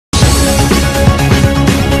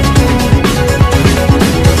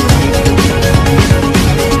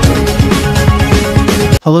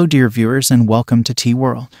Hello dear viewers and welcome to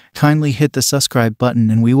T-World. Kindly hit the subscribe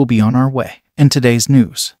button and we will be on our way. In today's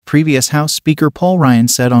news, previous House Speaker Paul Ryan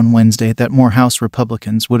said on Wednesday that more House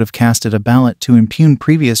Republicans would have casted a ballot to impugn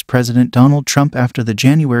previous President Donald Trump after the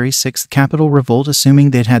January 6th Capitol revolt,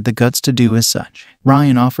 assuming they'd had the guts to do as such.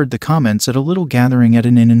 Ryan offered the comments at a little gathering at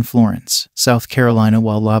an inn in Florence, South Carolina,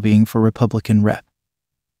 while lobbying for Republican Rep.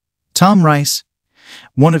 Tom Rice,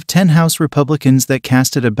 one of 10 House Republicans that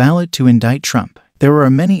casted a ballot to indict Trump. There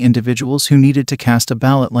were many individuals who needed to cast a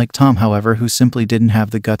ballot like Tom, however, who simply didn't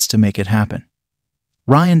have the guts to make it happen.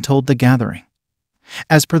 Ryan told the gathering.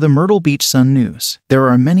 As per the Myrtle Beach Sun News, there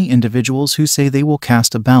are many individuals who say they will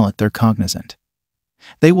cast a ballot. They're cognizant.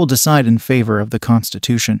 They will decide in favor of the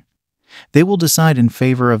Constitution. They will decide in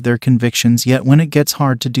favor of their convictions, yet when it gets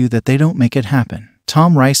hard to do that, they don't make it happen.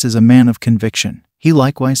 Tom Rice is a man of conviction. He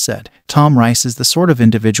likewise said, Tom Rice is the sort of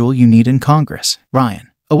individual you need in Congress.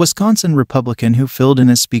 Ryan, a Wisconsin Republican who filled in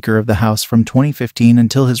as Speaker of the House from 2015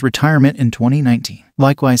 until his retirement in 2019,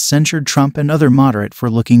 likewise censured Trump and other moderate for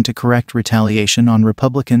looking to correct retaliation on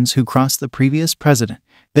Republicans who crossed the previous president.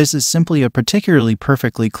 This is simply a particularly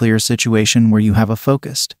perfectly clear situation where you have a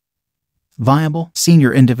focused, viable,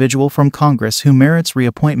 senior individual from Congress who merits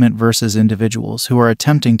reappointment versus individuals who are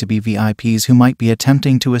attempting to be VIPs who might be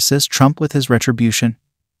attempting to assist Trump with his retribution,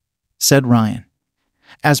 said Ryan.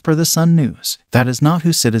 As per the Sun News, that is not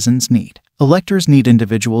who citizens need. Electors need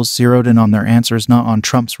individuals zeroed in on their answers, not on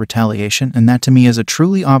Trump's retaliation, and that to me is a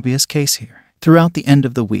truly obvious case here. Throughout the end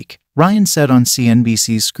of the week, Ryan said on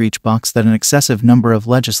CNBC's Screechbox that an excessive number of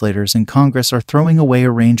legislators in Congress are throwing away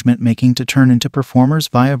arrangement making to turn into performers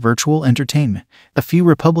via virtual entertainment. A few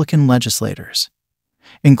Republican legislators,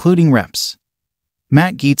 including Reps.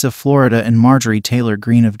 Matt Gaetz of Florida and Marjorie Taylor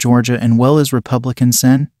Greene of Georgia, and well as Republican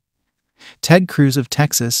Sen. Ted Cruz of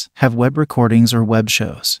Texas, have web recordings or web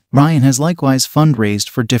shows. Ryan has likewise fundraised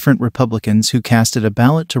for different Republicans who casted a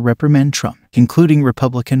ballot to reprimand Trump, including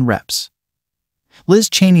Republican Reps. Liz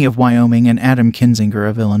Cheney of Wyoming and Adam Kinzinger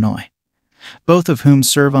of Illinois, both of whom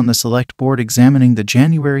serve on the Select Board examining the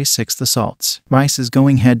January 6th assaults. Rice is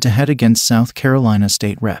going head-to-head against South Carolina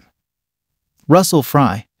State Rep. Russell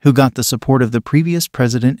Fry, who got the support of the previous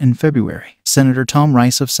president in February, Senator Tom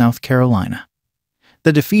Rice of South Carolina,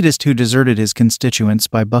 the defeatist who deserted his constituents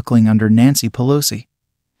by buckling under Nancy Pelosi,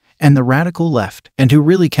 and the radical left, and who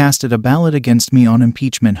really casted a ballot against me on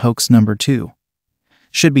impeachment hoax number 2,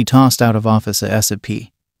 should be tossed out of office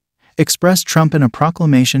ASAP, expressed Trump in a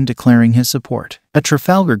proclamation declaring his support. A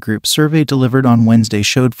Trafalgar Group survey delivered on Wednesday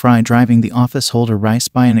showed Fry driving the office holder Rice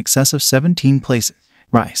by an excess of 17 places.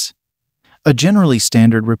 Rice, a generally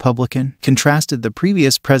standard Republican, contrasted the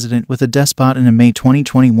previous president with a despot in a May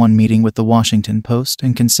 2021 meeting with the Washington Post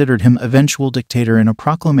and considered him eventual dictator in a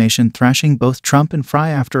proclamation thrashing both Trump and Fry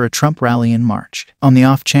after a Trump rally in March. On the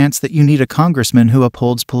off chance that you need a congressman who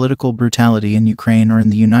upholds political brutality in Ukraine or in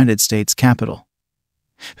the United States Capitol,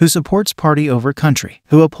 who supports party over country,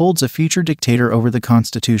 who upholds a future dictator over the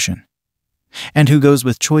Constitution, and who goes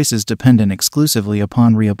with choices dependent exclusively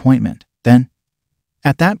upon reappointment, then,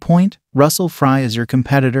 at that point, Russell Fry is your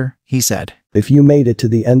competitor, he said. If you made it to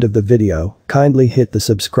the end of the video, kindly hit the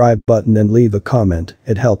subscribe button and leave a comment.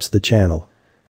 It helps the channel.